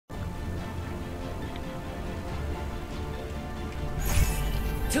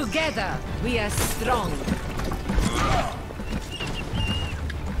Together, we are strong.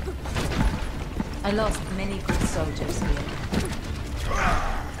 I lost many good soldiers here.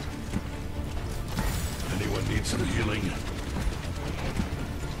 Anyone need some healing?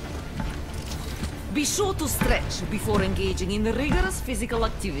 Be sure to stretch before engaging in rigorous physical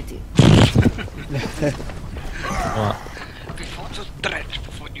activity. What? Before to stretch,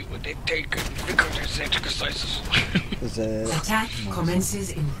 before you would take vigorous exercises. Attack commences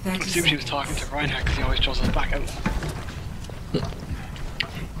in 30 I assume she was talking to Reinhardt because he always throws us back out.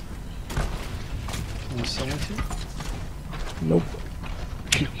 Nope.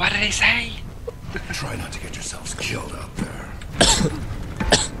 What did he say? Try not to get yourselves killed out there.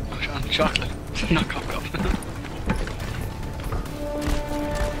 Oh, Sean, chocolate. Not cup.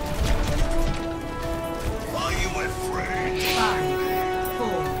 Are you afraid? 5, 4,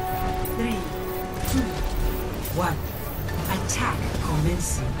 3, 2, 1. Attack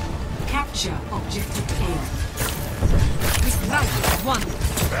commencing. Capture objective A. This round is won.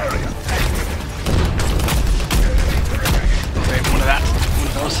 Maybe one of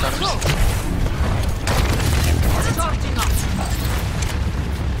those servers. Charging up.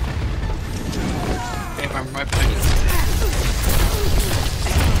 Maybe I'm right behind you.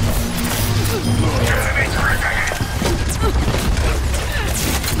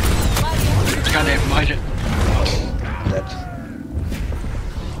 Can't even mind it. Dead.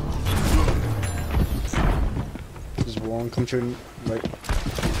 There's one come through right.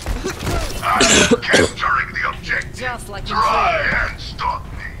 I'm capturing the objective. Just like in Try and stop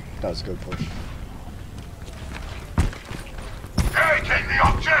me. That was a good push. Taking the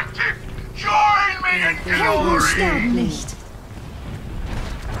objective. Join me in glory. Nicht.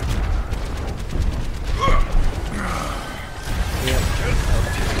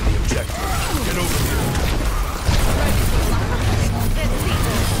 Get over here.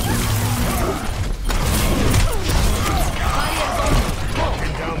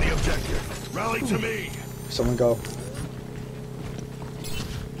 Taking down the objective. Rally to me. Someone go.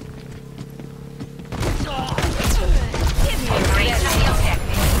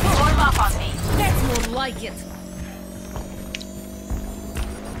 That's more like it.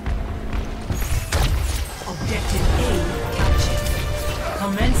 Objective A captured.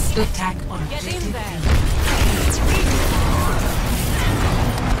 Commence attack on Get objective in there.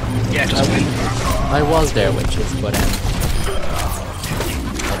 Yeah, just win. I was there, witches, but I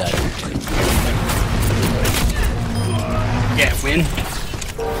died. Yeah, win.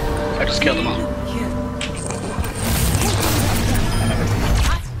 I just killed them all.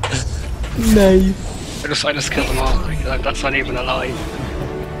 Nice. I just killed them all. Like, that's not even a lie.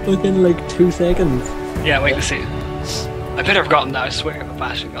 Within like 2 seconds. Yeah, wait to see. I better have gotten that, I swear, if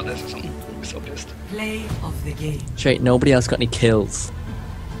Bastion got this or something. I'm so pissed. Play of the game. Straight, nobody else got any kills.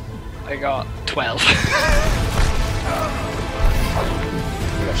 I got 12.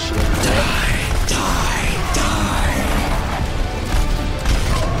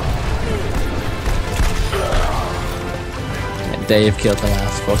 Dave killed the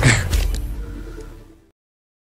last fucker.